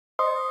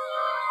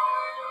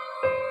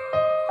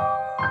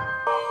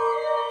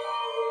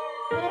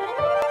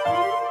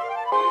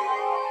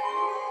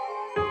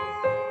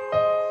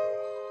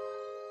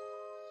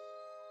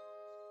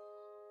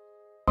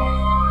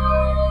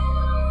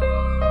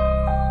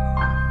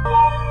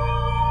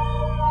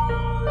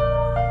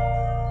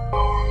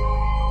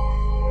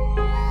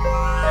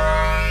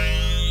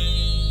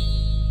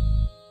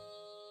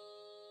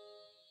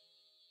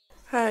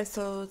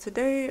So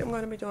today I'm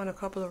going to be doing a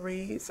couple of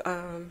reads.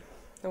 I'm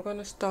going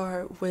to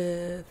start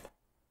with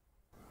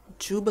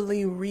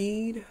Jubilee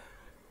Reid.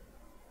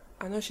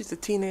 I know she's a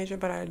teenager,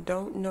 but I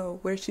don't know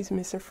where she's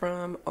missing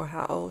from or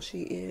how old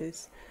she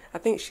is. I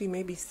think she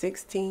may be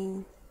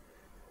 16,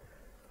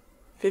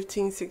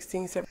 15,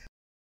 16, 17.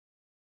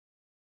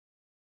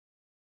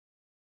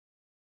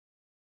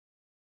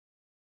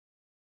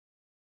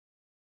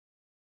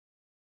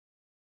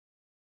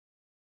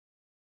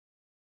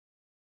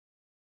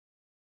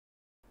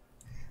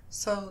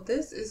 So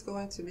this is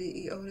going to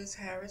be Eodis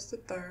Harris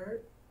III.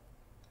 I'm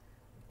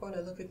going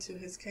to look into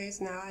his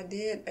case. Now, I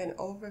did an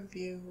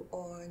overview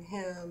on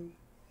him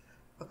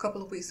a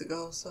couple of weeks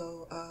ago,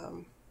 so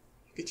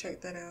you can check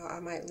that out. I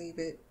might leave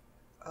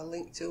a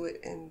link to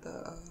it in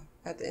the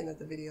at the end of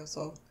the video.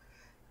 So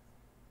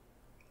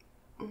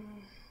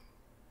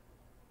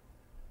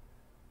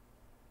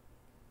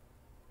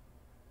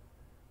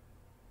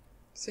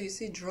so you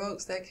see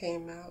drugs that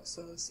came out,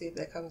 so let's see if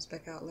that comes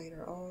back out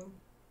later on.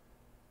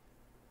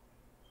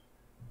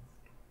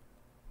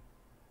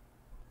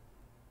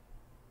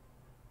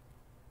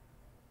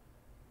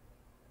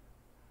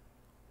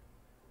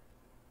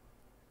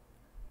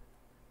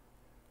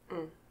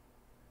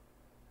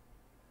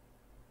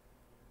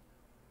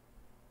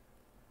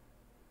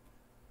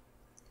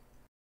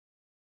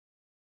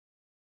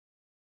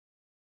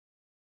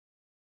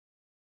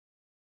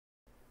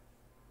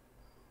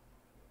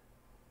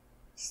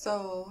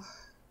 So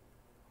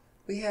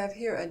we have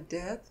here a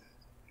death,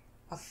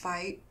 a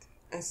fight,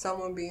 and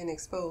someone being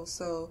exposed.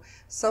 So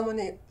someone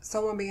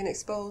being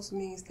exposed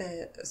means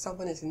that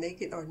someone is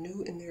naked or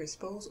nude and they're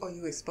exposed, or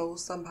you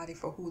expose somebody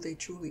for who they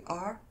truly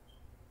are.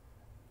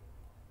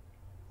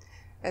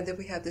 And then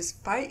we have this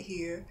fight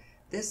here.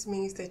 This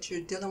means that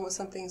you're dealing with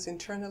some things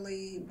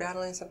internally,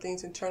 battling some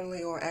things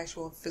internally, or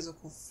actual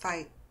physical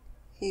fight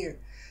here.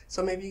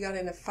 So maybe you got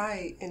in a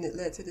fight and it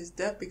led to this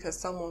death because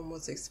someone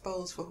was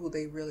exposed for who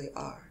they really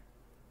are.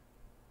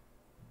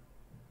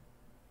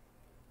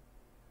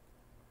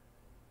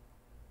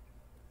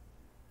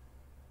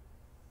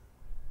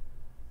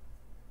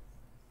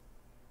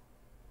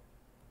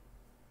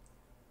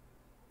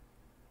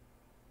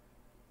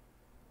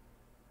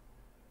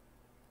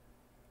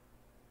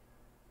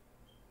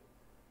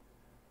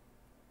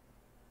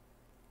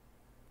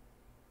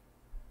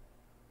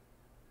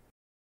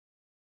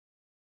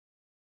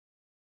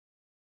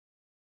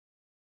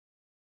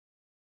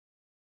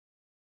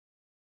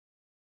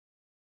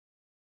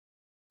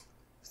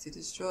 See,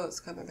 this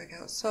drug's coming back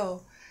out.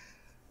 So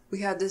we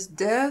have this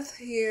death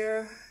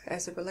here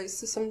as it relates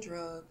to some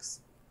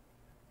drugs.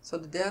 So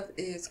the death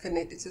is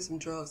connected to some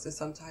drugs in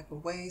some type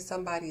of way.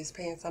 Somebody is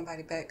paying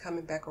somebody back,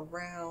 coming back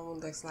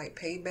around. That's like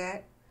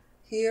payback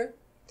here.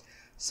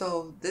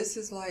 So this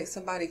is like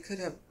somebody could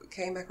have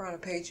came back around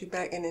and paid you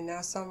back, and then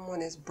now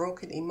someone is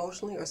broken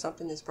emotionally or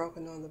something is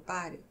broken on the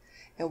body.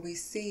 And we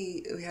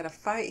see we had a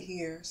fight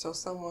here, so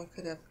someone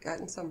could have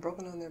gotten something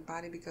broken on their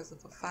body because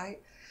of a fight.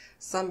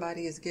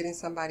 Somebody is getting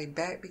somebody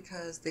back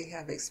because they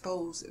have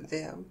exposed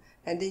them.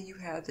 And then you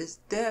have this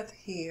death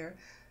here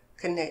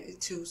connected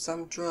to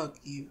some drug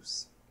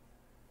use.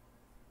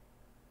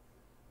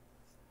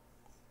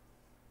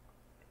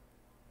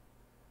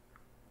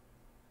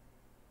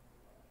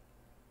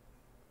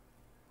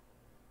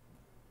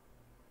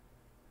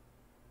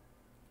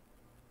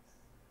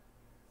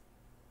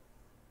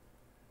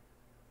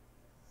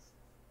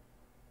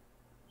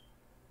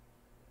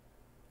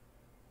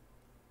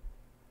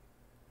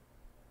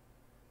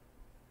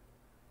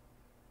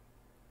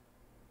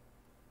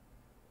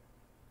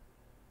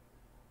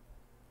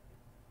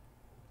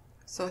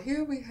 So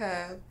here we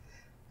have,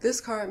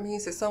 this card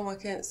means that someone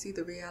can't see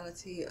the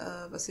reality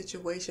of a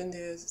situation.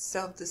 There's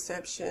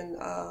self-deception.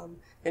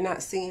 They're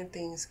not seeing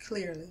things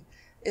clearly.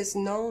 It's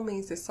known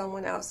means that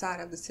someone outside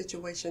of the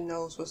situation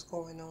knows what's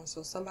going on.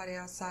 So somebody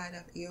outside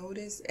of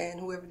Eodis and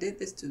whoever did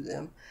this to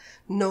them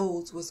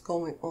knows what's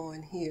going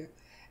on here.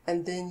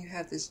 And then you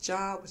have this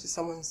job, which is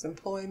someone's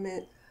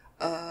employment.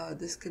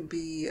 This could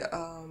be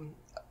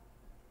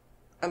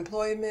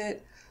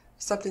employment,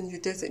 something you're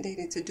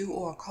designated to do,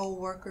 or a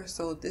co-worker.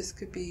 So this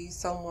could be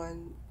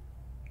someone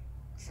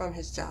from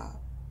his job.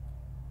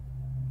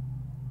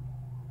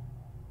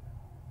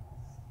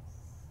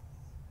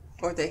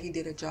 Or that he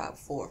did a job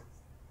for.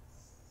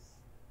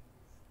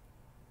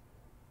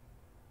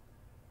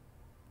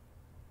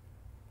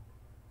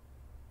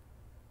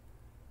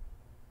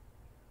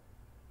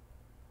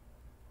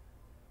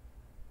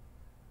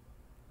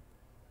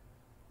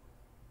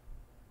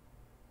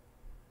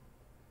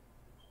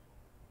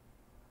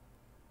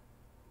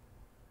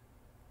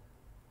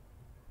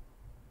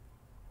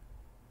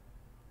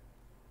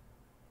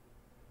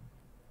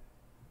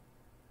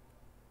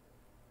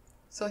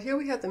 So here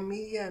we have the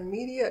media, and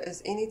media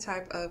is any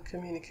type of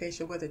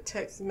communication, whether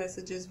text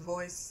messages,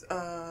 voice,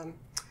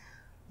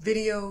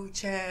 video,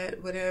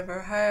 chat,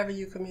 whatever, however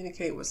you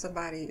communicate with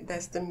somebody,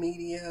 that's the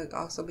media. It could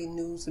also be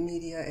news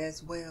media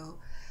as well.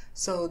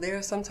 So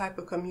there's some type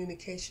of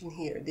communication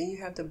here. Then you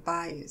have the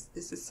bias.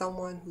 This is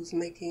someone who's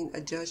making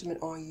a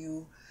judgment on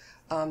you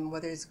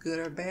whether it's good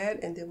or bad.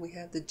 And then we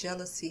have the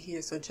jealousy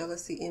here. So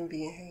jealousy,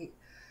 envy, and hate.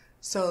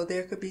 So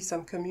there could be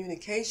some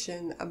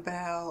communication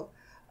about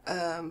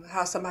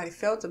how somebody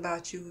felt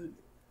about you.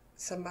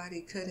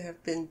 Somebody could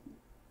have been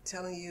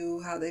telling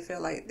you how they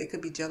felt, like they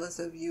could be jealous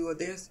of you, or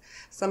there's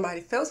somebody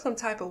felt some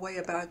type of way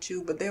about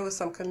you, but there was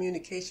some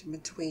communication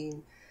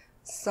between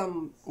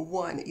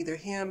someone, either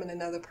him and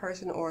another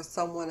person, or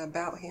someone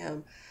about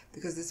him,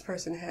 because this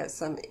person had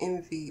some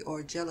envy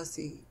or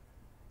jealousy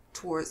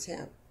towards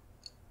him.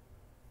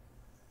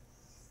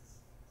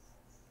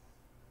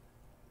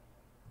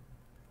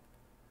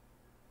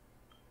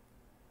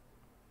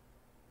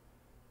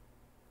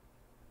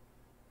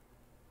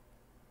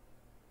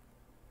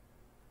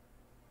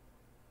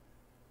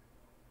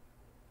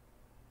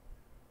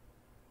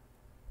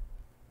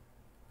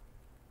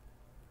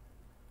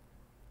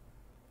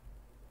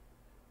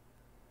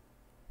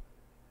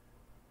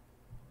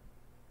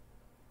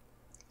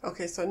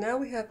 Okay, so now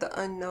we have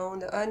the unknown.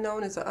 The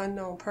unknown is an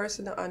unknown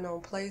person, an unknown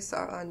place,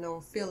 or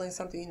unknown feeling,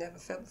 something you never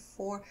felt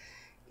before.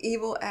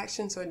 Evil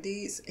actions or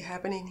deeds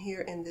happening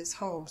here in this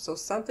home. So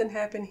something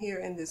happened here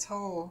in this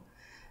home.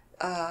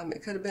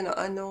 It could have been an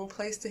unknown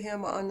place to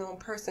him. An unknown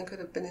person could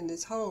have been in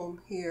this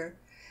home here,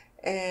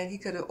 and he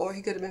could have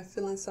been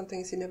feeling some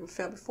things he never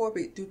felt before,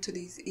 but due to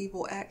these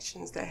evil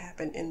actions that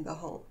happened in the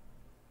home.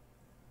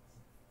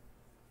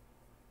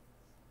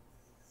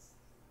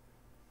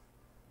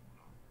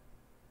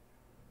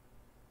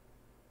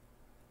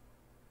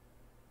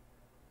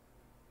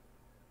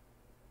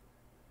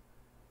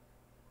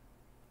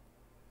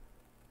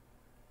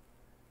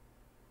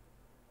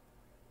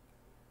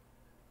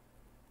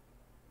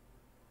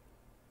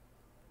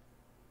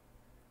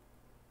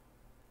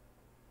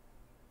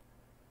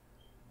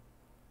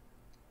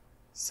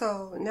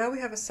 So now we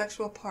have a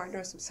sexual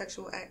partner, some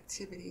sexual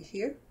activity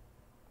here.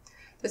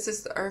 This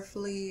is the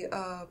earthly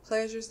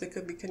pleasures that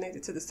could be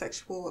connected to the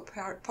sexual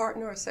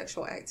partner or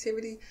sexual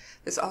activity.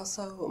 There's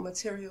also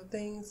material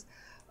things,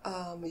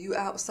 you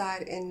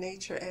outside in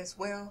nature as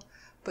well.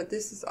 But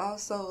this is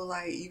also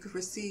like you could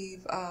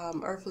receive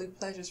earthly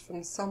pleasures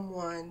from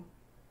someone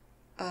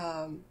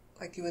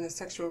like you in a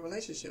sexual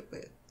relationship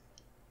with.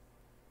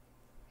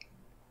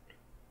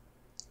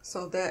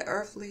 So that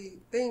earthly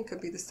thing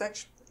could be the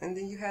sexual. And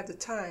then you have the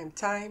time.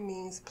 Time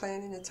means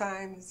planning the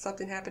time,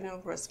 something happening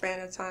over a span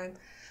of time,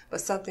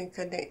 but something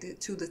connected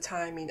to the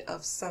timing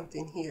of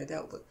something here.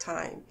 That's what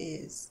time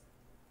is.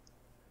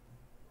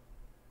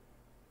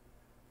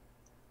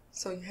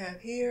 So you have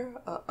here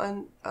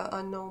an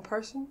unknown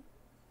person.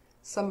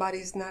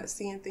 Somebody's not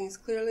seeing things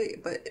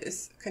clearly, but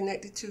it's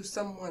connected to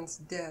someone's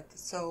death.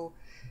 So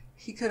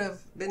he could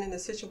have been in a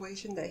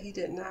situation that he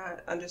did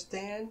not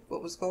understand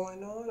what was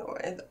going on,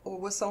 or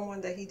with someone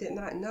that he did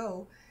not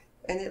know,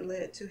 and it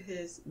led to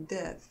his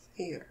death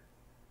here.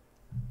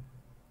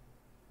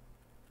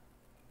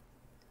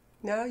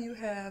 Now you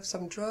have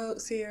some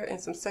drugs here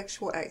and some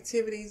sexual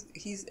activities.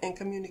 He's in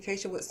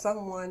communication with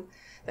someone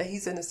that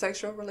he's in a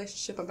sexual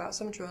relationship about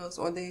some drugs,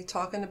 or they're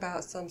talking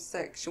about some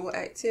sexual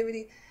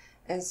activity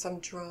and some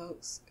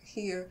drugs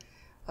here.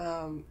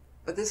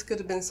 But this could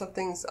have been some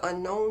things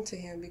unknown to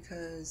him,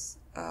 because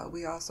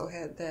we also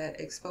had that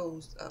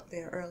exposed up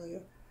there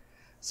earlier.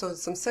 So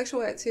some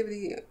sexual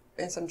activity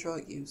and some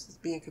drug use is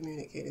being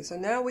communicated. So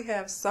now we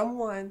have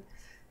someone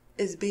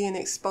is being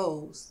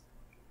exposed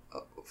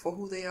for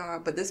who they are,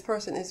 but this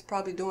person is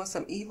probably doing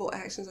some evil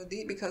actions or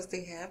deed because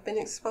they have been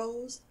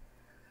exposed.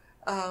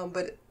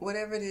 But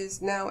whatever it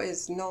is now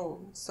is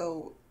known.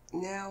 So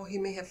now he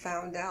may have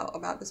found out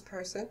about this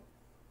person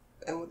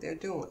and what they're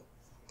doing.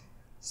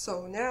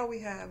 So now we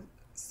have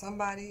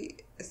somebody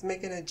is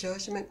making a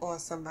judgment on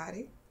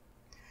somebody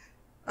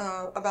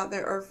about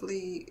their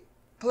earthly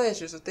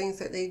pleasures or things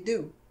that they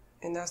do.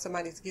 And now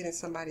somebody's getting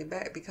somebody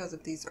back because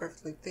of these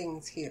earthly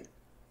things here.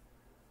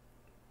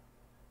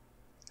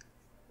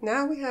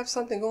 Now we have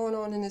something going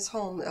on in his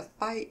home, a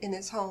fight in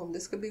his home.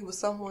 This could be with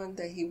someone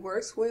that he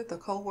works with, a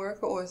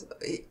co-worker, or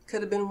it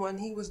could have been when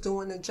he was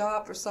doing a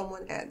job for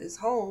someone at his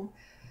home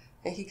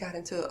and he got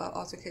into an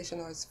altercation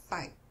or a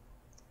fight.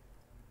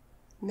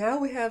 Now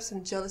we have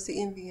some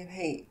jealousy, envy, and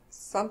hate.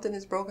 Something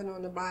is broken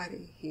on the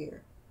body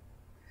here.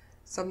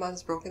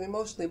 Somebody's broken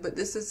emotionally, but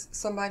this is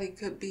somebody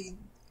could be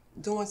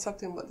doing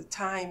something with the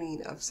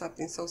timing of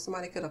something. So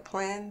somebody could have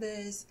planned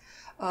this.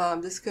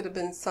 This could have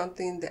been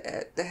something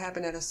that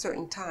happened at a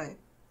certain time.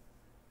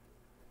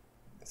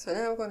 So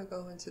now I'm going to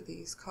go into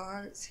these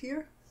cards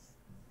here.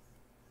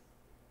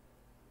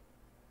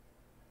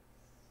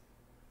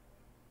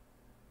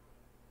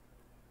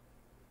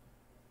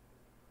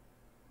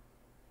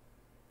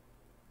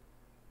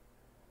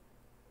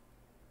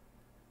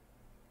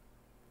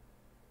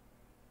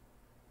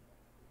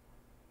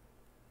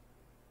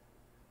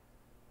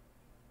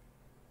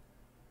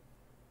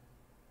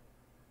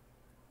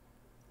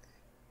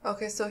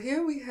 Okay, so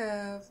here we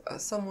have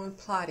someone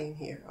plotting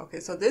here. Okay,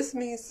 so this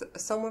means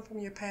someone from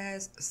your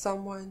past,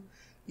 someone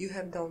you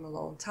have known a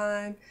long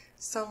time,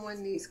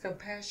 someone needs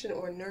compassion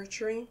or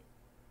nurturing.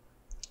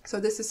 So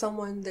this is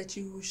someone that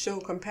you show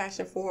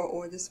compassion for,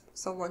 or this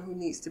someone who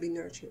needs to be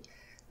nurtured.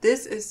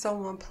 This is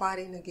someone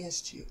plotting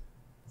against you.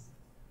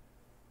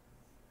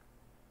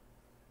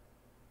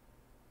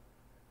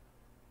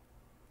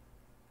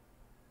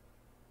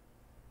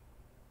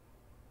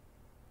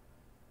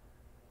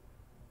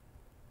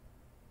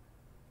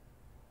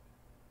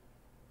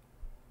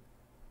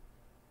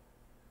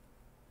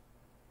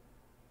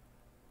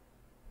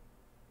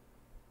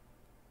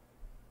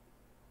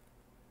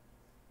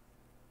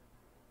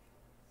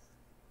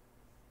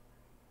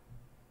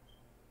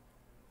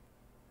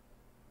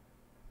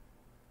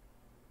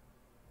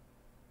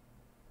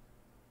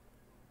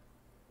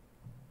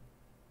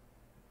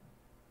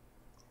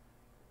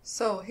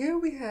 So here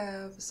we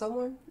have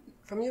someone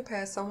from your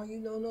past, someone you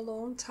know in a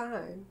long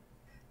time.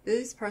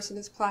 This person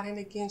is plotting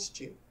against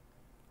you,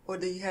 or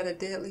that you had a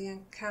deadly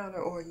encounter,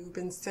 or you've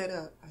been set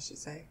up, I should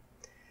say.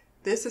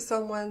 This is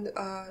someone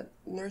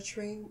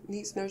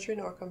needs nurturing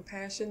or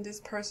compassion. This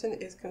person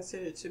is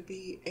considered to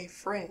be a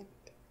friend.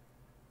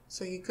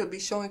 So you could be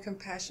showing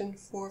compassion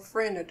for a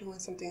friend or doing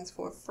some things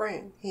for a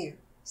friend here.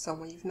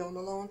 Someone you've known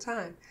a long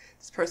time.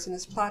 This person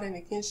is plotting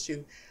against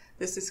you.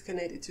 This is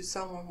connected to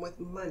someone with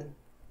money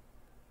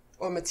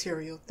or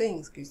material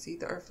things. You see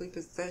the earthly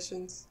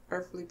possessions,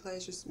 earthly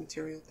pleasures,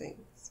 material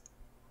things.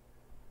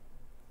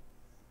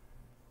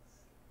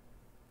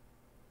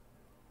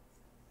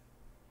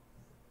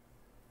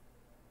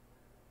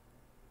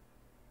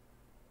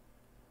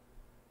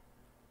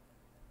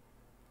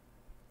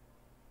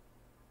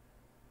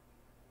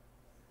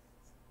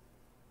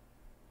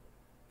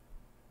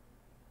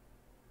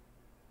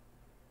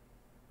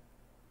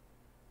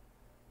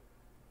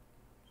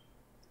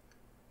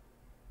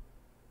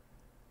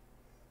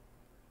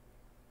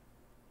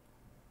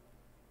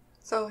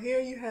 So here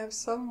you have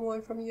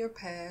someone from your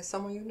past,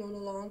 someone you've known a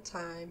long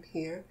time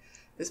here.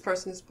 This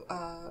person is,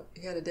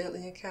 you had a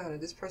deadly encounter.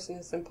 This person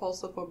is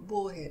impulsive or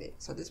bullheaded.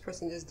 So this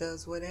person just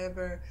does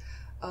whatever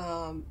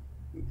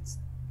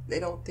they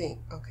don't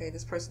think. Okay,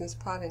 this person is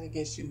plotting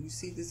against you. You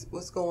see this,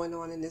 what's going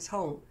on in this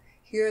home.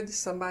 Here,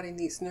 somebody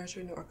needs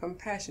nurturing or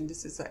compassion.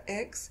 This is an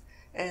ex,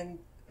 and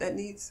that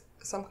needs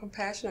some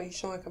compassion. Are you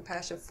showing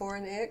compassion for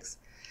an ex?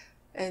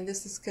 And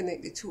this is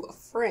connected to a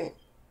friend.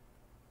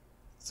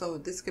 So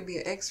this could be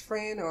an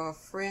ex-friend or a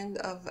friend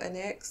of an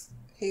ex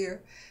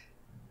here.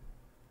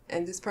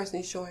 And this person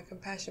is showing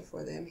compassion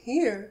for them.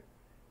 Here,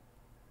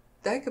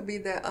 that could be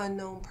that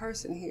unknown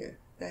person here,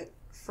 that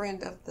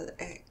friend of the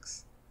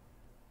ex.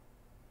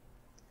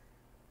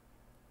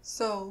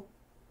 So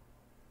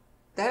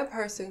that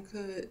person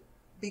could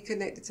be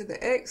connected to the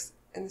ex,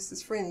 and this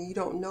is friend. And you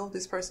don't know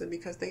this person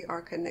because they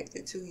are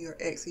connected to your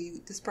ex. So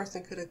this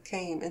person could have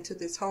came into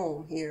this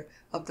home here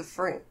of the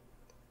friend.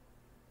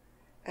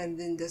 And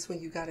then that's when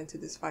you got into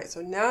this fight. So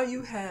now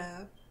you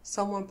have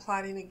someone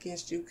plotting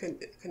against you,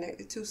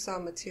 connected to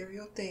some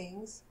material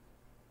things.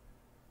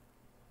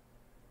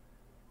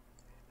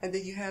 And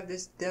then you have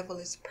this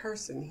devilish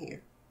person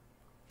here,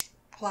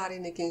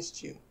 plotting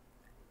against you.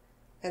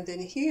 And then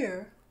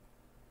here,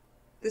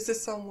 this is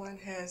someone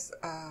has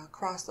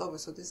crossed over.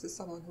 So this is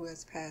someone who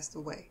has passed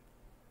away.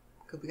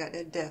 Because we got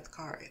that death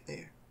card right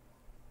there.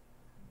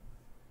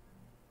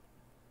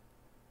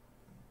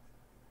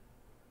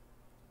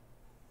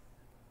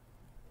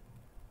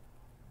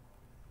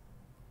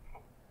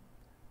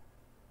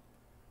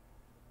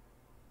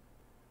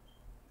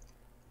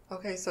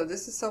 Okay, so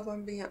this is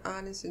someone being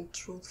honest and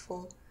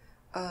truthful,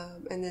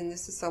 and then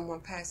this is someone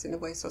passing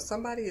away. So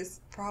somebody is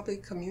probably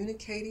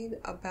communicating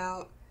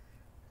about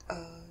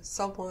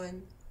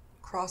someone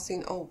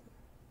crossing over,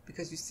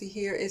 because you see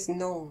here it's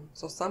known.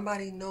 So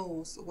somebody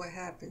knows what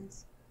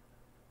happens.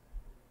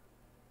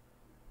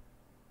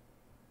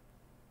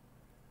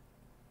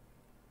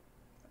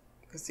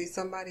 Because see,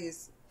 somebody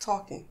is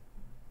talking,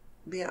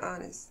 being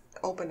honest,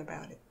 open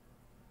about it.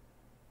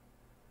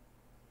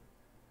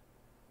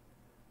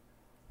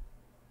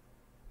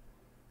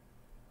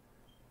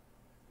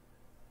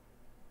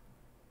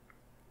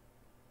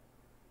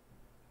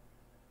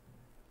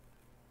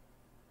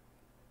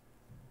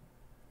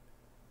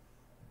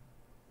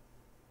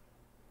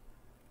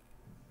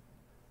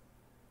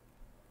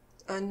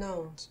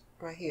 Unknowns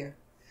right here.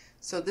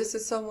 So this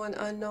is someone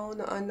unknown,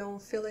 an unknown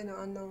feeling, an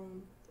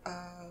unknown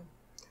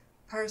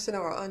person,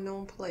 or an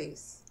unknown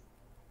place.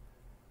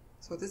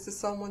 So this is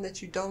someone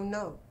that you don't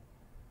know.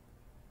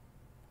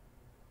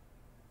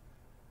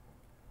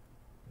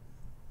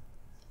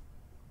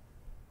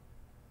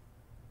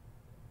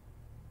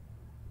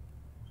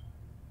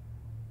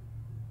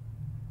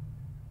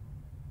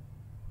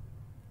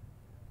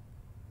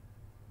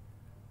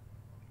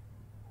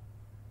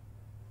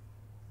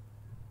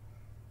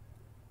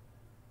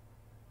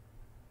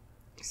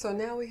 So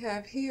now we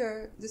have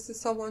here, this is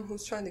someone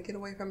who's trying to get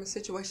away from a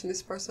situation.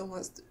 This person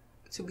wants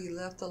to be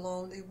left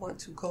alone. They want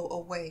to go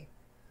away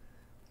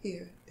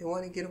here. They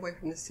want to get away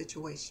from this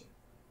situation.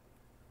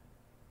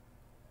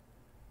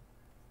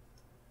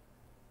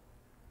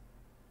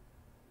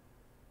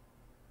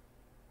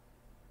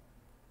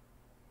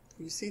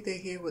 You see they're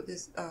here with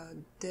this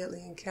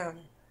deadly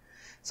encounter.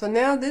 So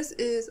now this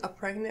is a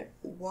pregnant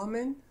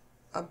woman,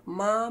 a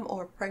mom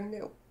or a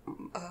pregnant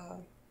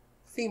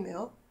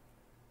female.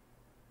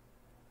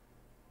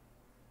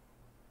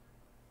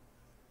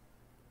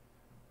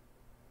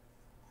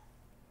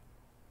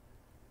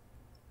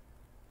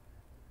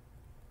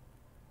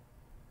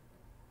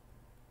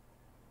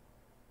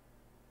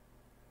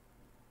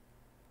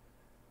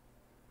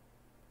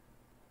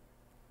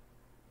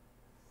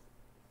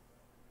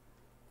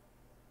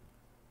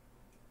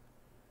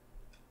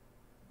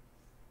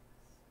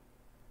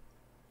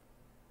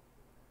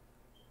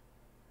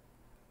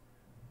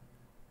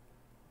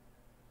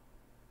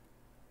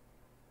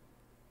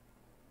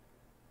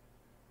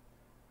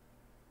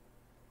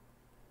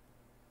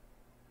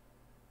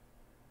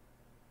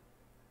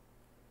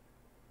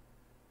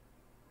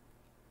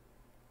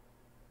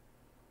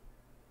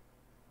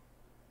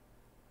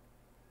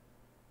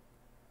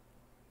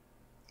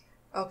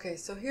 Okay,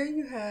 so here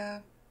you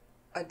have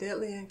a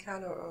deadly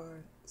encounter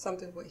or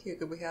something. What here?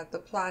 We have the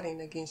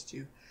plotting against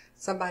you,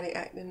 somebody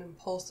acting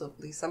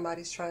impulsively,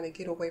 somebody's trying to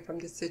get away from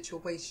the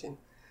situation,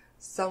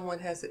 someone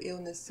has an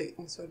illness,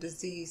 sickness, or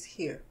disease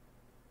here.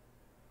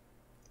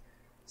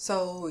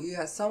 So you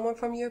have someone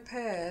from your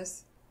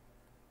past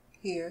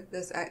here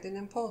that's acting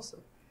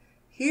impulsive.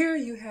 Here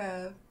you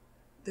have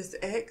this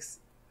ex,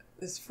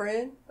 this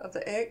friend of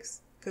the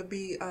ex, could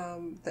be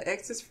the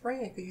ex's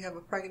friend, because you have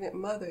a pregnant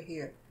mother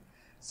here.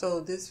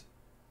 So this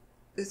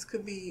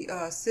could be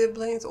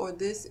siblings, or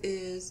this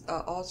is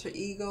alter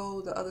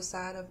ego, the other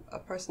side of a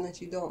person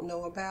that you don't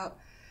know about,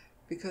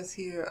 because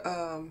here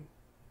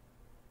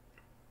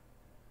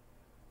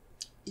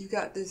you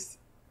got this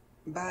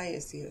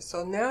bias here.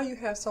 So now you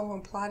have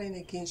someone plotting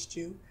against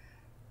you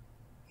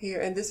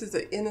here, and this is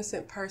an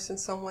innocent person,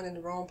 someone in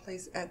the wrong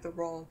place at the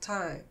wrong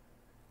time.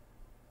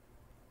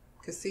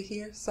 Because see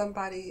here,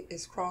 somebody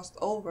is crossed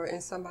over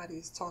and somebody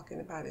is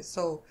talking about it.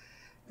 So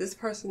this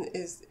person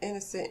is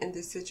innocent in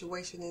this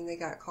situation and they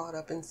got caught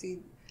up. And see,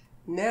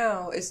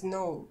 now it's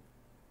known.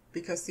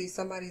 Because see,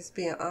 somebody's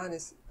being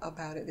honest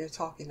about it. They're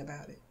talking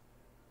about it.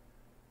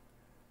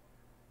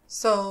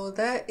 So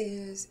that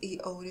is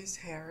Eodis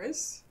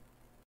Harris.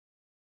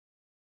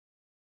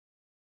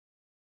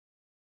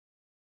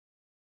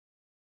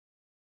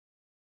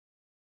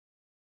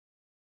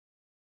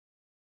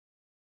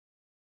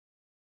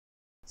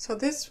 So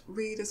this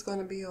read is going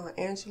to be on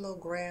Angelo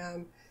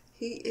Graham.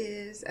 He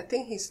is, I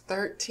think he's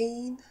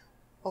 13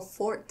 or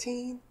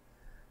 14.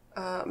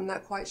 I'm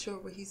not quite sure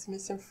where he's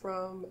missing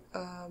from,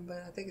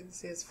 but I think it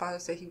says his father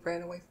said he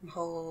ran away from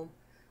home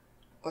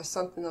or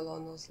something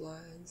along those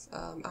lines.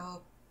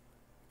 I'll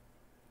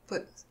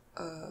put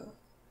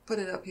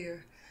it up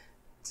here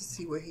to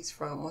see where he's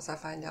from once I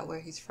find out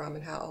where he's from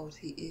and how old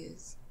he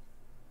is.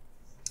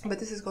 But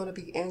this is going to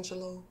be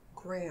Angelo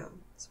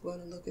Graham. So we're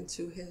going to look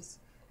into his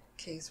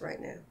case right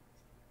now.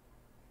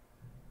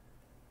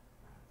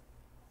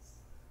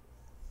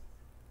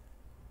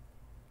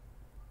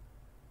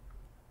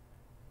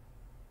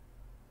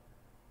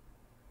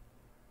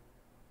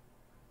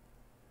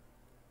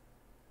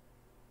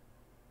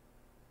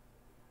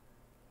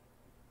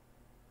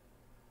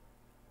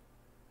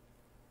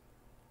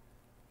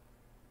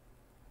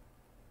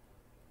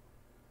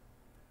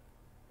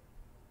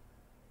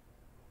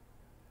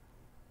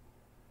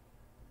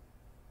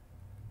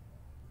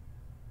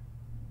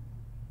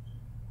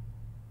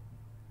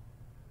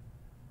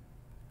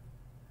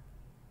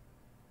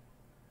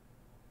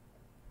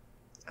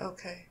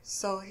 Okay,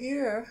 so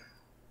here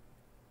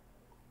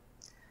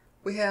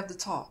we have the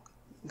talk.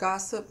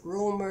 Gossip,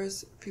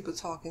 rumors, people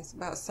talking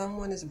about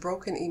someone is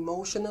broken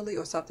emotionally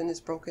or something is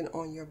broken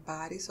on your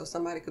body. So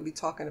somebody could be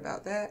talking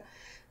about that.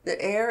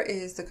 The air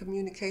is the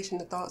communication,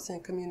 the thoughts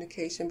and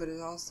communication, but it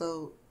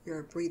also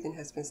your breathing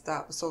has been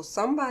stopped. So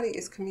somebody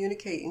is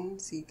communicating.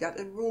 So you got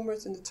the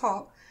rumors and the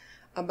talk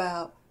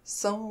about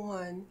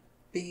someone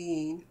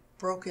being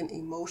broken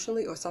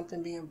emotionally or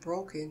something being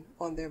broken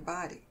on their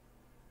body.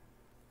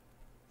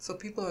 So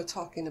people are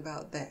talking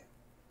about that.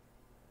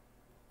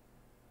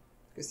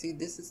 You see,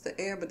 this is the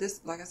air, but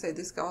this, like I said,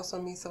 this could also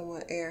mean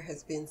someone air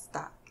has been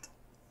stopped.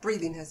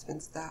 Breathing has been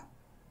stopped.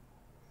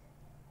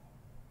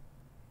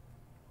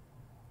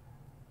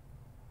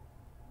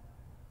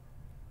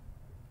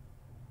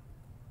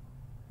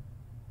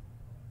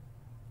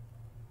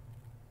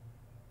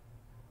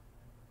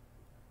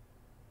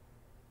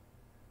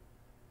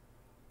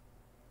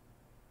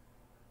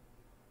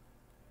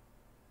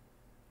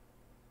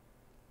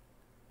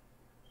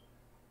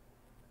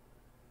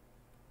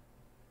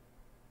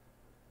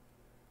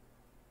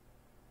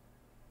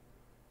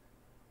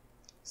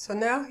 So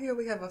now here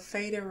we have a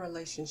fading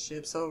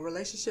relationship. So a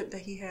relationship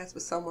that he has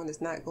with someone is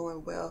not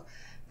going well.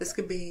 This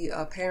could be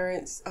a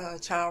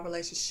parents-child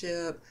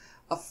relationship,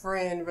 a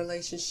friend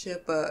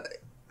relationship, a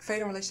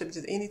fading relationship,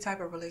 just any type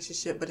of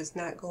relationship, but it's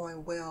not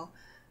going well.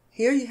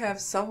 Here you have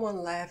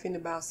someone laughing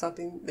about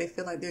something. They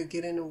feel like they're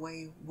getting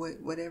away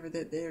with whatever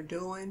that they're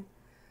doing.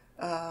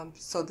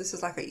 So this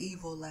is like an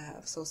evil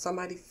laugh. So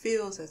somebody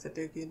feels as if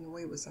they're getting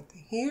away with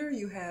something. Here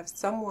you have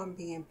someone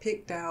being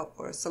picked out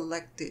or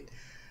selected.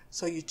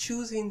 So you're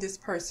choosing this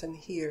person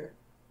here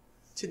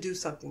to do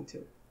something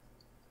to.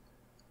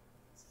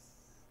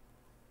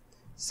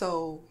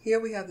 So here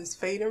we have this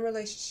fading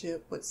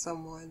relationship with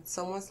someone.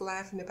 Someone's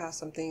laughing about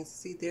some things.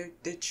 See,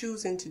 they're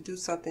choosing to do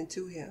something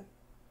to him.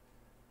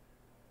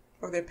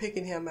 Or they're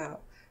picking him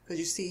out. Because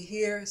you see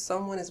here,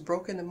 someone is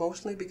broken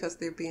emotionally because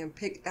they're being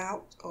picked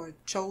out or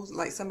chose,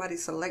 like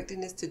somebody's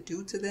selecting this to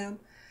do to them,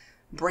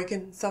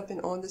 breaking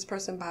something on this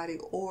person's body,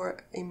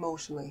 or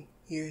emotionally.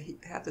 You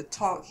have the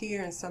talk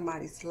here and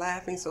somebody's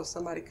laughing, so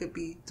somebody could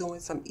be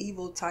doing some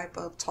evil type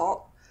of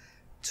talk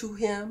to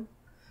him,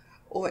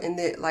 or in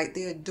that, like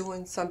they're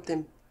doing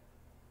something,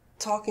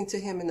 talking to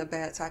him in a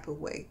bad type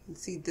of way. And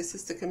see, this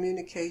is the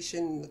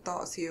communication and the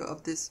thoughts here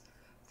of this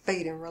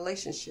fading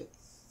relationship.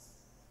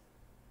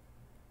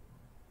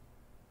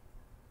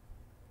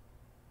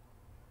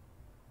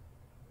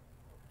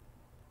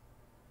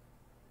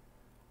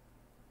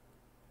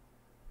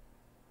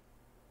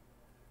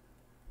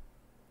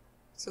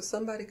 So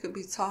somebody could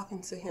be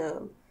talking to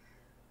him,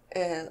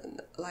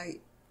 and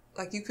like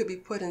you could be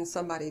putting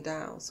somebody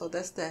down. So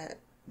that's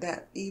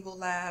that evil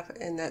laugh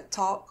and that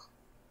talk.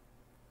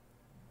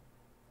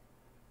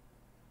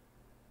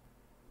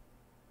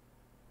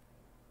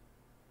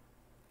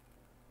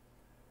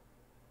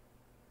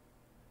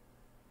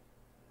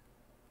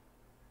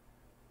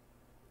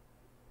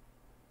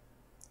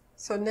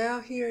 So now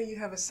here you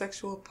have a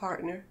sexual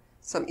partner,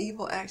 some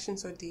evil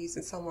actions or deeds,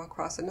 and someone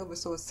crossing over.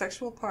 So a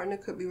sexual partner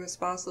could be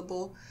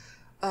responsible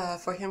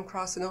for him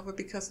crossing over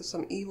because of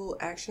some evil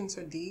actions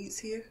or deeds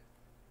here.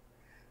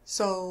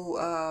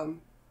 So,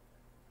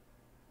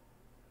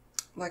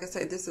 like I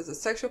said, this is a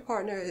sexual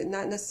partner,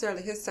 not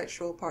necessarily his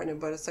sexual partner,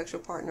 but a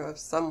sexual partner of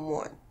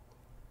someone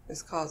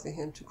is causing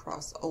him to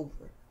cross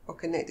over or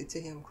connected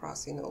to him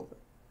crossing over.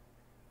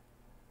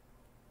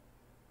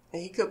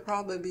 And he could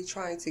probably be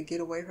trying to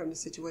get away from the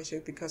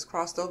situation, because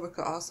crossed over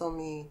could also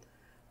mean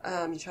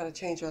you're trying to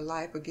change your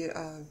life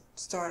or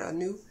start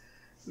anew.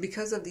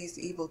 Because of these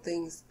evil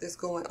things that's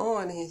going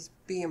on, and he's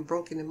being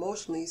broken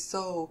emotionally,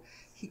 so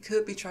he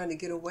could be trying to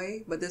get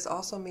away. But this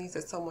also means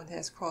that someone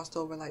has crossed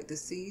over, like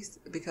deceased,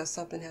 because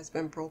something has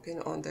been broken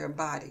on their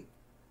body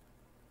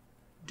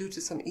due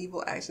to some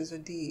evil actions or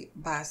deed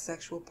by a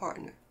sexual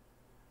partner.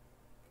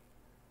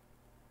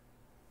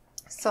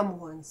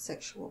 Someone's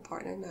sexual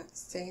partner, not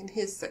saying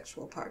his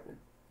sexual partner.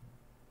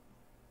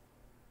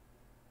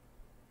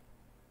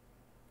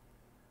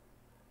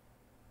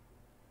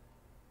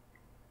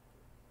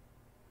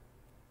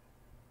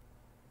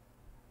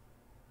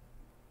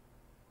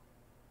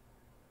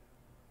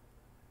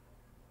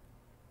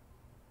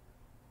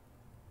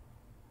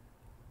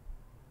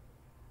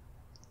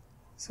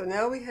 So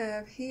now we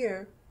have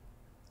here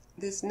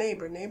this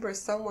neighbor. Neighbor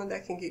is someone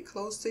that can get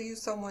close to you,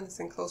 someone that's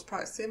in close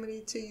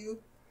proximity to you,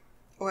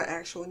 or an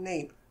actual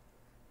neighbor.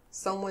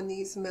 Someone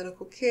needs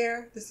medical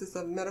care. This is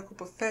a medical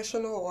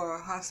professional or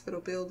a hospital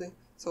building.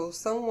 So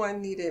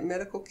someone needed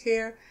medical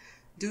care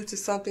due to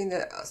something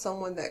that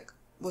someone that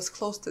was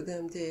close to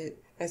them did.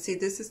 And see,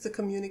 this is the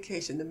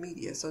communication, the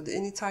media. So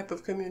any type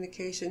of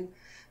communication,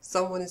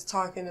 someone is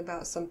talking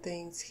about some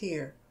things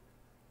here,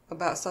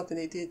 about something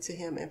they did to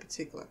him in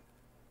particular.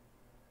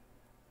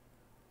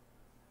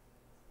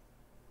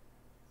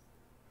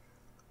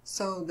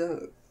 So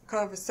the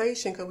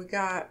conversation, because we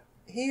got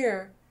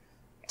here,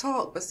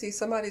 talk, but see,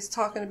 somebody's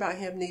talking about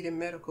him needing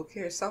medical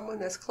care. Someone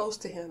that's close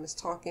to him is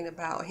talking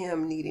about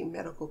him needing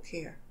medical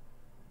care.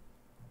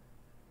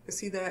 You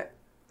see that?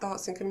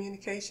 Thoughts and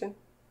communication?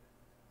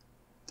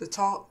 The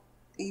talk,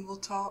 evil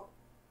talk.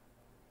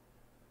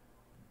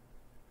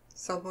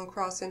 Someone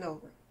crossing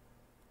over.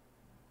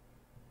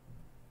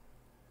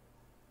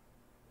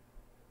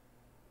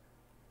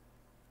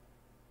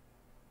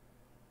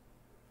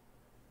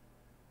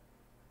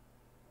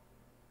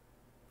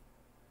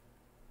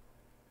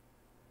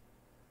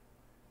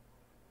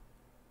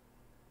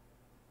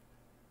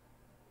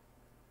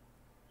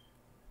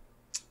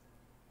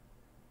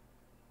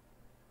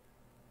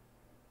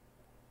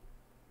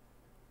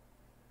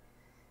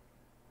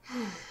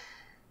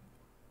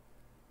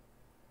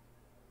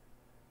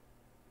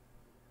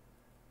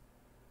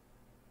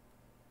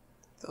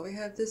 So we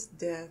have this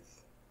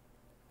death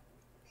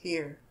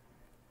here.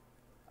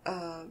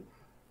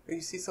 You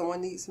see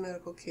someone needs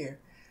medical care.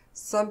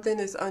 Something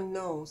is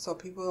unknown, so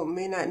people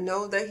may not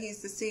know that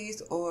he's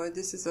deceased, or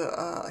this is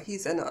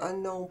he's in an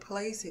unknown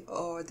place,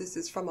 or this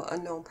is from an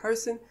unknown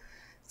person,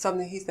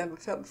 something he's never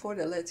felt before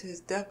that led to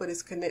his death, but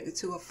it's connected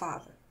to a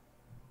father.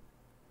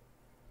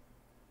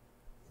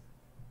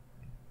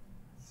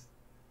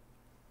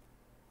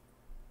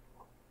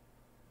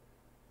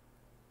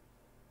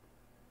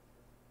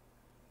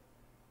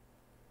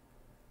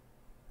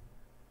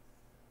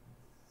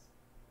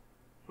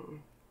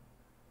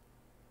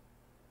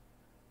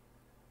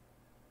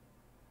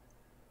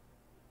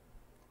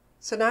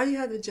 So now you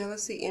have the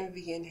jealousy,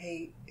 envy, and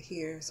hate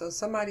here. So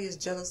somebody is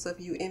jealous of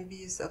you,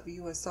 envious of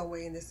you in some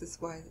way, and this is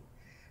why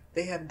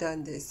they have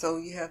done this. So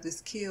you have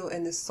this kill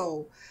and this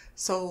soul.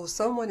 So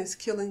someone is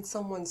killing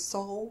someone's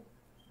soul,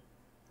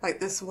 like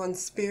this one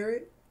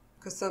spirit,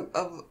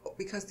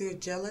 because they're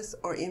jealous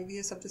or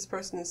envious of this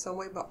person in some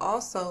way. But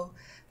also,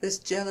 this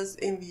jealous,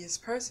 envious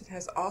person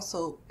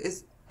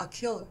is a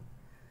killer.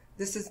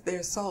 This is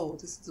their soul.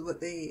 This is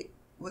what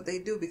they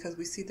do, because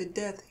we see the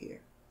death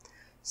here.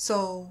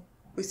 So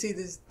we see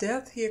this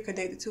death here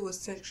connected to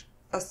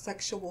a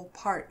sexual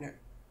partner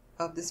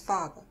of this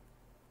father.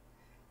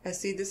 And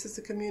see, this is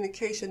a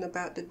communication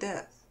about the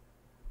death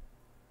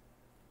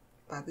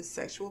by this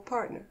sexual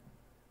partner.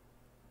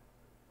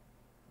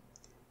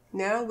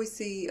 Now we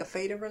see a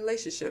fading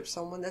relationship,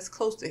 someone that's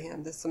close to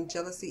him. There's some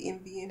jealousy,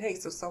 envy, and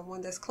hate. So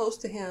someone that's close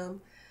to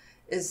him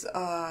is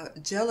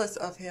jealous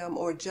of him,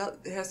 or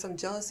has some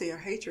jealousy or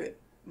hatred.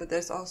 But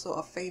there's also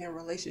a fading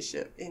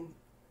relationship in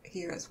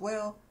here as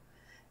well.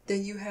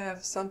 Then you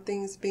have some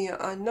things being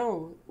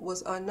unknown.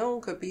 What's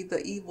unknown could be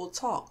the evil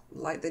talk,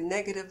 like the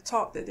negative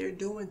talk that they're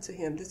doing to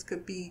him. This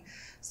could be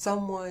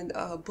someone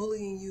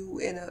bullying you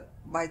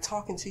by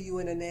talking to you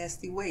in a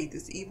nasty way.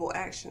 This evil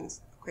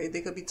actions. Okay,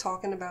 they could be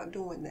talking about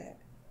doing that.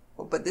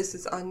 but this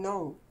is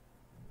unknown.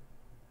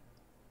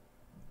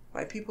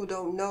 Like, people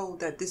don't know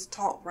that this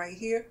talk right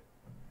here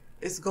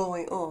is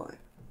going on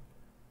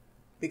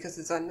because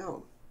it's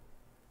unknown.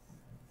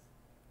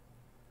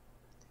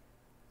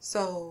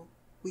 So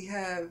we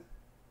have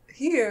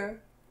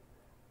here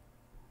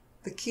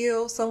the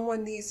kill.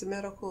 Someone needs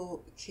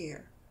medical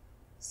care.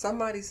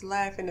 Somebody's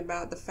laughing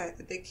about the fact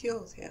that they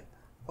killed him,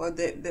 or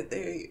that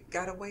they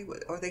got away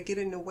with, or they're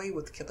getting away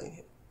with killing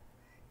him.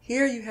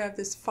 Here you have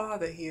this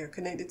father here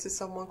connected to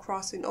someone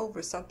crossing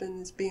over. Something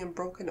is being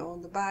broken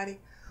on the body,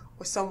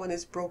 or someone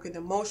is broken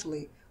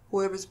emotionally.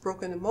 Whoever's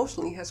broken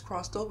emotionally has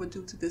crossed over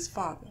due to this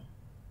father.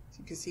 So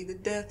you can see the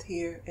death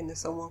here, and there's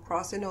someone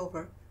crossing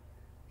over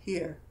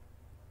here.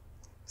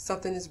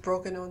 Something is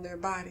broken on their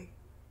body.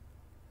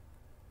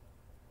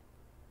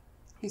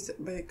 He said,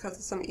 because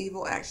of some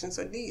evil actions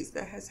or deeds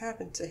that has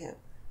happened to him.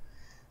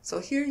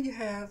 So here you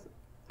have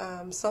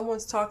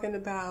someone's talking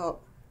about,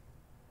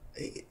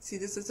 see,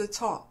 this is a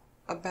talk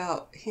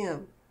about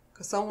him,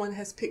 because someone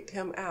has picked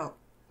him out.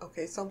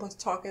 Okay, someone's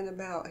talking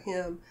about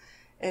him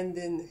and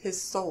then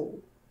his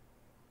soul.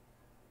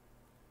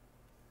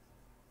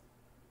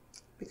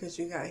 Because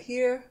you got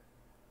here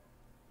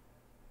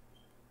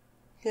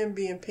him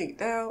being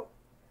picked out,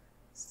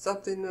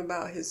 something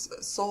about his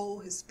soul,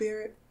 his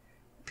spirit.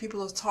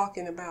 People are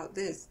talking about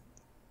this.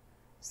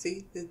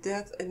 See, the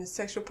death and the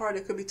sexual part,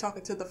 it could be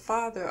talking to the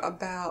father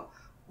about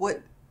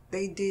what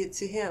they did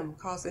to him,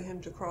 causing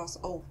him to cross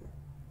over.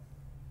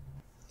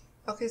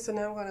 Okay, so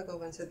now I'm going to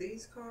go into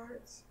these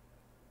cards.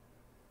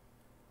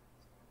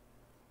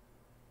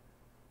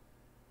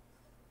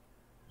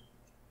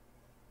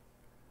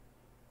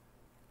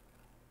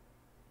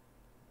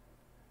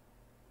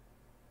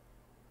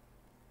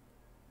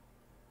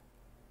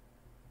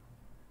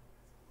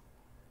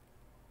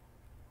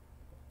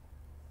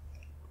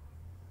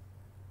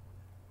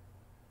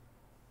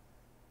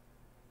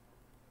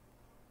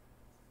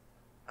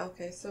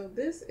 Okay, so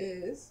this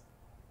is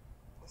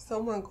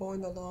someone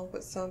going along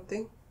with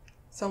something,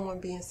 someone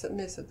being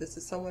submissive. This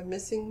is someone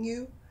missing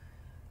you,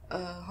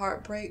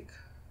 heartbreak,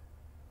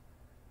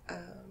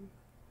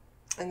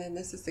 and then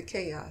this is the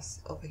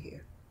chaos over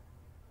here.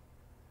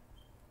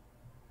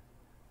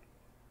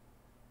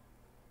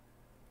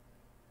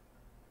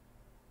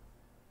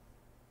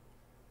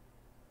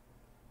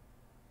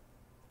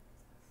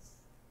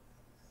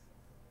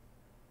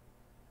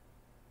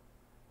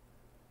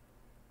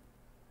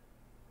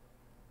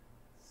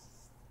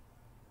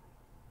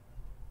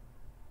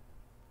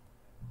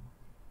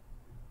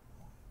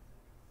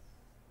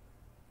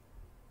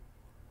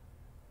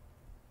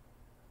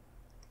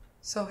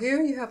 So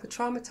here you have a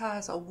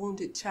traumatized or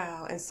wounded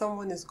child, and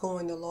someone is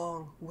going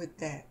along with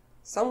that.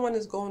 Someone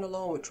is going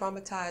along with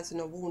traumatizing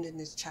or wounding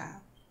this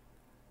child.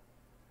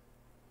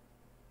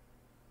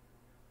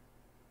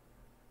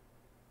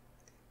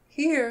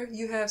 Here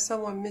you have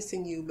someone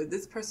missing you, but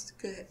this person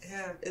could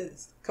have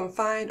is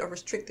confined or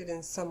restricted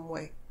in some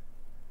way.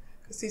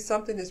 Because see,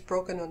 something is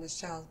broken on this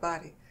child's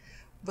body,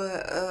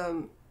 but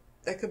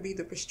that could be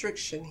the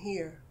restriction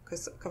here.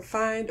 Because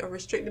confined or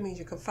restricted means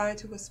you're confined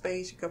to a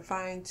space, you're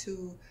confined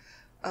to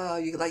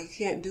you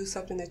can't do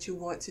something that you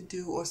want to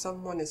do, or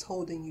someone is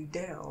holding you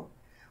down,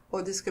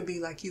 or this could be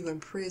like you in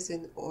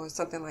prison or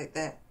something like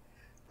that.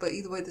 But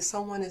either way,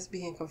 someone is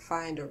being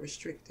confined or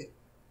restricted.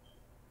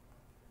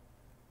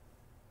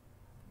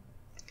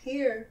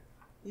 Here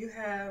you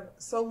have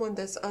someone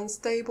that's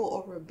unstable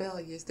or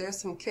rebellious. There's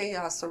some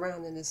chaos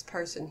surrounding this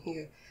person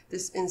here,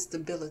 this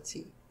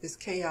instability, this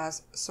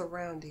chaos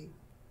surrounding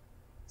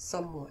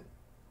someone.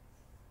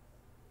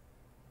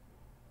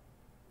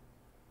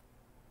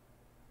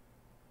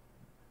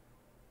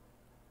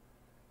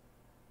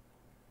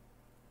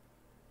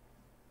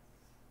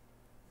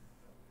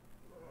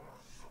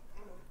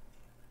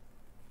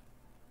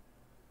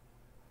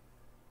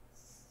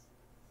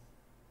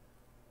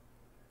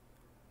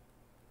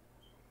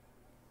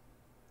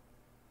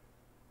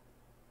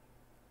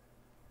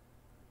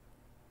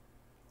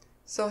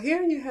 So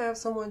here you have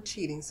someone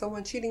cheating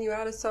you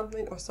out of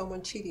something, or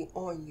someone cheating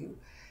on you.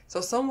 So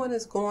someone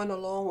is going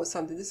along with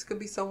something. This could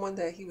be someone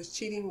that he was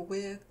cheating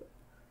with,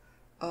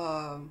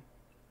 and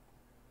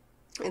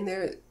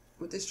they're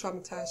with this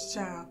traumatized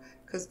child.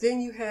 Because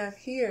then you have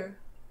here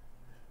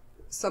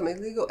some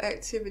illegal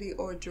activity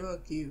or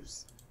drug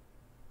use.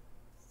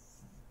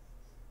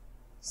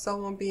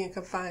 Someone being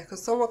confined,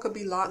 because someone could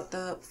be locked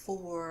up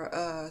for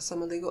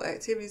some illegal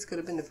activities, could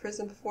have been in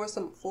prison before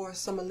for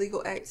some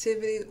illegal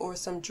activity or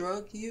some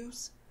drug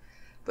use,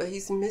 but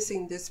he's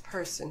missing this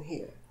person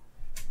here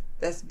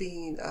that's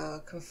being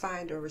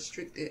confined or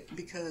restricted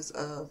because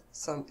of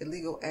some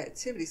illegal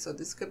activity. So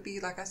this could be,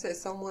 like I said,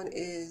 someone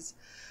is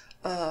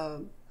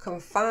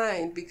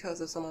confined because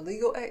of some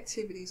illegal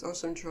activities or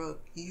some drug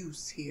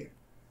use here.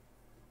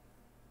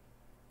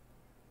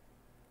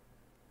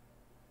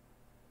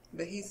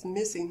 But he's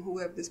missing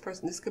whoever this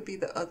person, this could be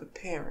the other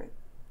parent.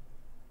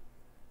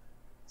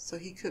 So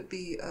he could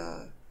be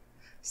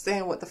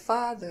staying with the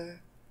father,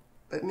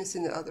 but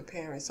missing the other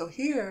parent. So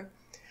here,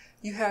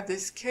 you have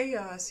this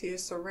chaos here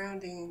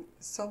surrounding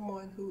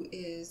someone who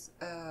is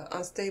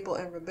unstable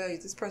and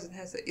rebellious. This person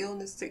has an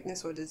illness,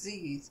 sickness, or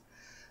disease.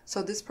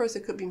 So this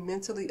person could be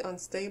mentally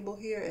unstable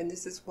here, and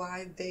this is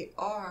why they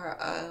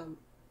are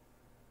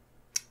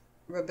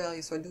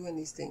rebellious or doing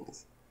these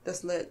things.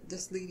 That's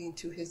leading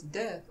to his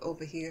death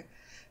over here,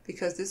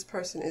 because this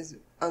person is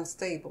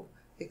unstable.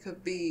 It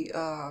could be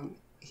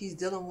he's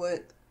dealing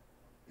with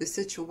the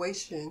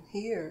situation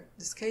here,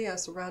 this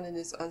chaos surrounding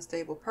this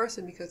unstable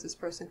person, because this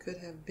person could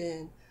have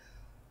been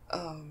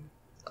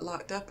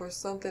locked up or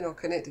something, or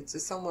connected to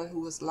someone who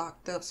was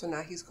locked up. So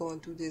now he's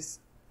going through this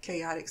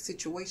chaotic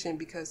situation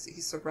because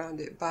he's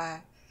surrounded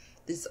by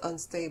this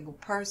unstable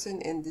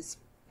person and this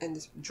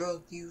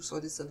drug use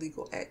or this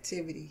illegal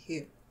activity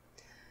here.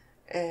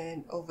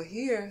 And over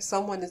here,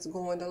 someone is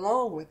going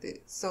along with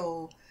it.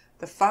 So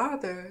the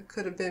father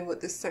could have been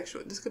with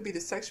this could be the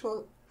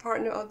sexual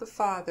partner of the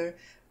father,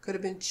 could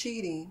have been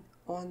cheating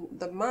on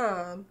the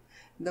mom.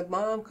 The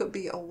mom could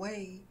be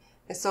away.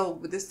 And so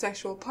this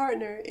sexual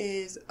partner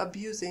is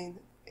abusing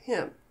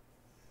him.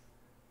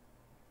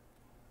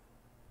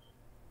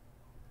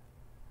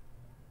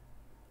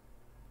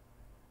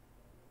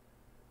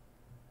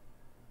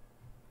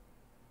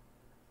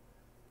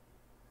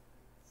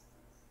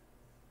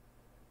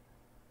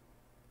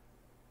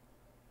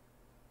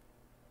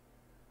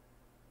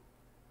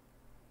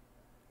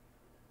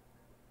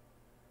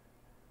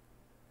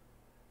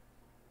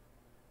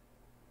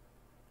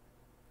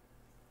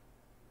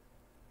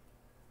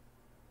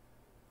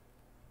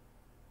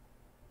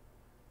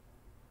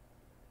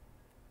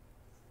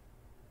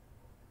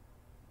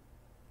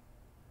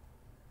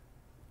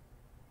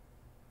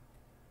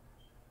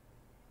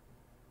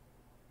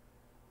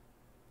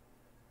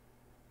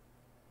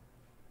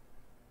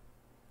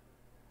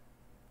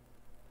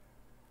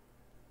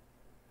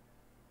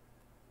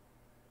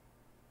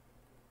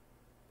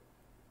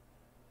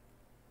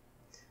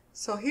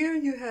 So here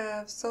you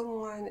have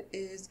someone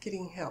is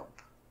getting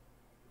help.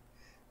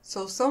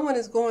 So someone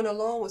is going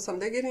along with something.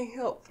 They're getting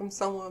help from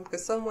someone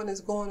because someone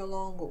is going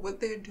along with what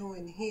they're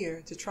doing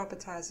here to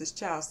traumatize this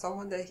child.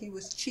 Someone that he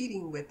was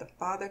cheating with. The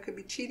father could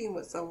be cheating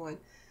with someone.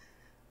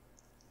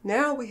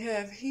 Now we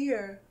have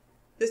here,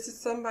 this is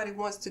somebody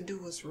wants to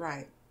do what's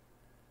right.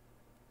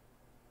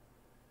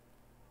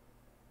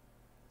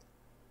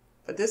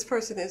 But this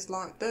person is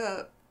locked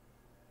up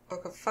or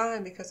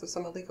confined because of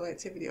some illegal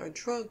activity or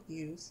drug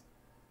use.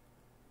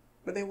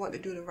 But they want to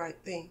do the right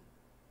thing.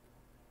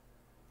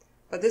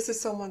 But this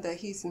is someone that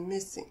he's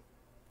missing.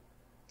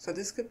 So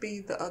this could be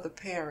the other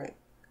parent.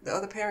 The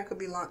other parent could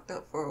be locked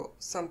up for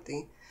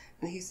something,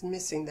 and he's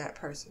missing that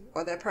person.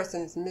 Or that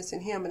person is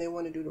missing him, and they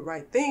want to do the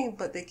right thing,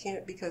 but they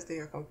can't because they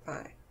are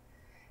confined.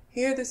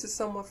 Here, this is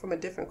someone from a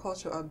different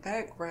culture or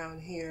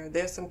background here.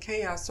 There's some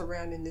chaos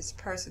surrounding this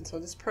person. So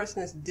this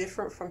person is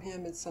different from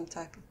him in some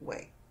type of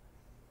way.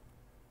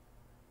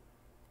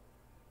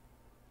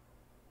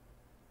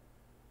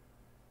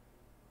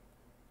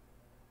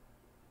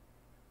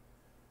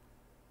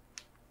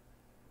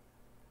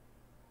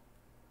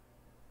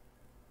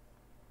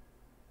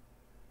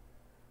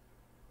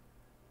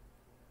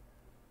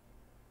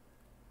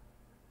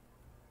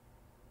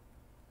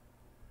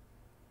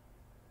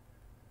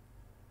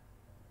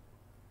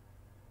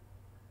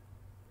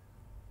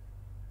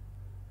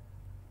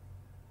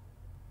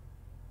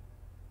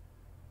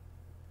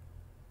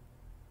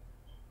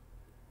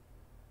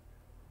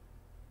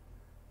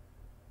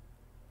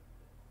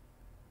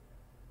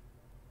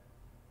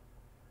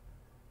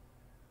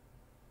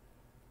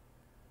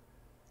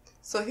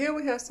 So here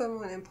we have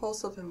someone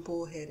impulsive and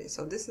bullheaded.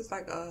 So this is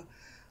like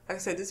I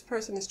said, this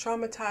person is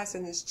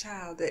traumatizing this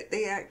child. That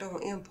they act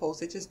on impulse.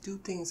 They just do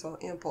things on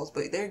impulse.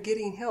 But they're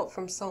getting help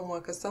from someone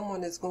because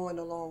someone is going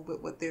along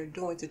with what they're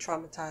doing to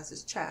traumatize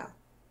this child.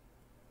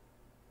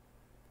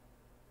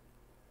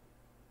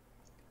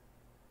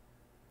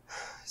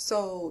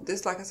 So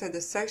this, like I said,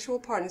 the sexual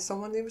partner,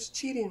 someone they was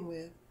cheating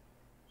with,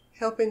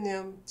 helping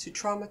them to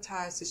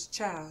traumatize this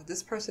child.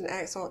 This person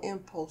acts on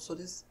impulse. So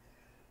this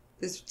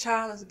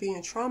child is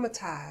being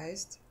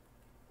traumatized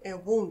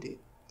and wounded.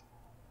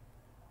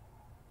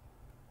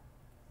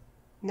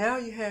 Now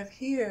you have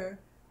here,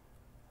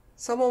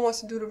 someone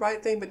wants to do the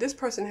right thing, but this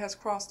person has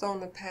crossed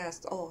on and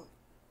passed on.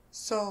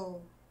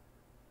 So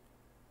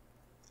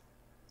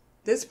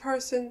this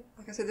person,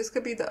 like I said, this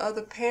could be the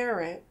other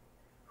parent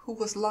who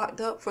was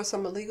locked up for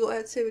some illegal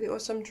activity or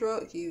some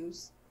drug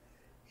use.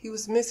 He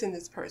was missing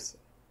this person.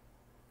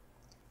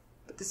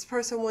 But this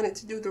person wanted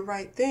to do the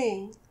right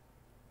thing,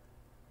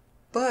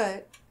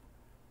 but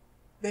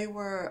they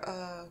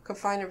were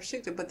confined and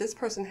restricted. But this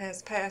person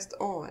has passed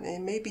on,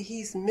 and maybe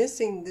he's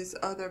missing this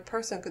other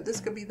person, because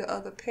this could be the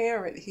other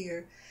parent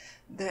here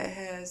that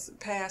has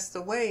passed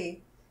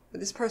away. But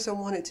this person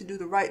wanted to do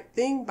the right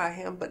thing by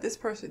him, but this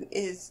person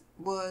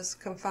was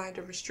confined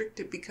or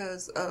restricted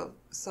because of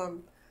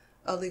some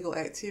illegal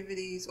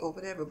activities or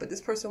whatever. But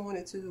this person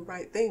wanted to do the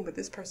right thing, but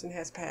this person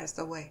has passed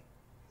away.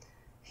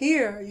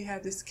 Here you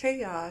have this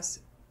chaos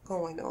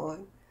going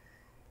on.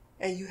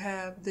 And you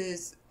have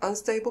this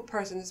unstable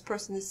person. This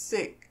person is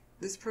sick.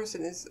 this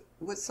person is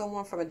with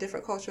someone from a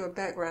different culture or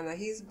background. Now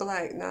he's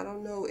black. Now I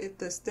don't know if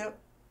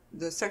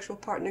the sexual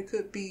partner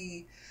could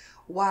be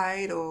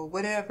white or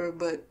whatever,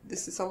 but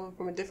this is someone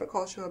from a different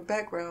culture or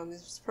background.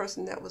 This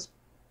person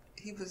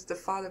the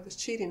father was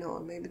cheating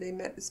on. Maybe they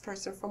met this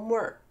person from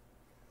work,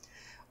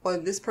 or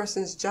this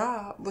person's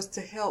job was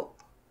to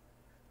help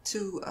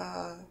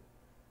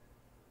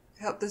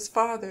this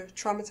father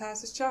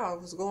traumatize his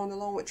child, was going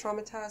along with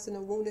traumatizing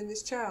and wounding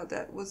his child.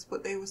 That was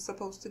what they were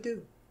supposed to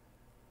do.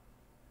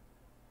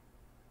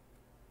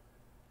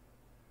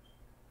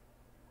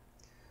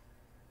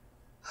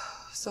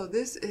 So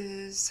this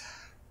is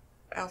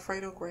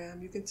Alfredo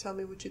Graham. You can tell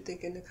me what you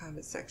think in the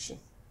comment section.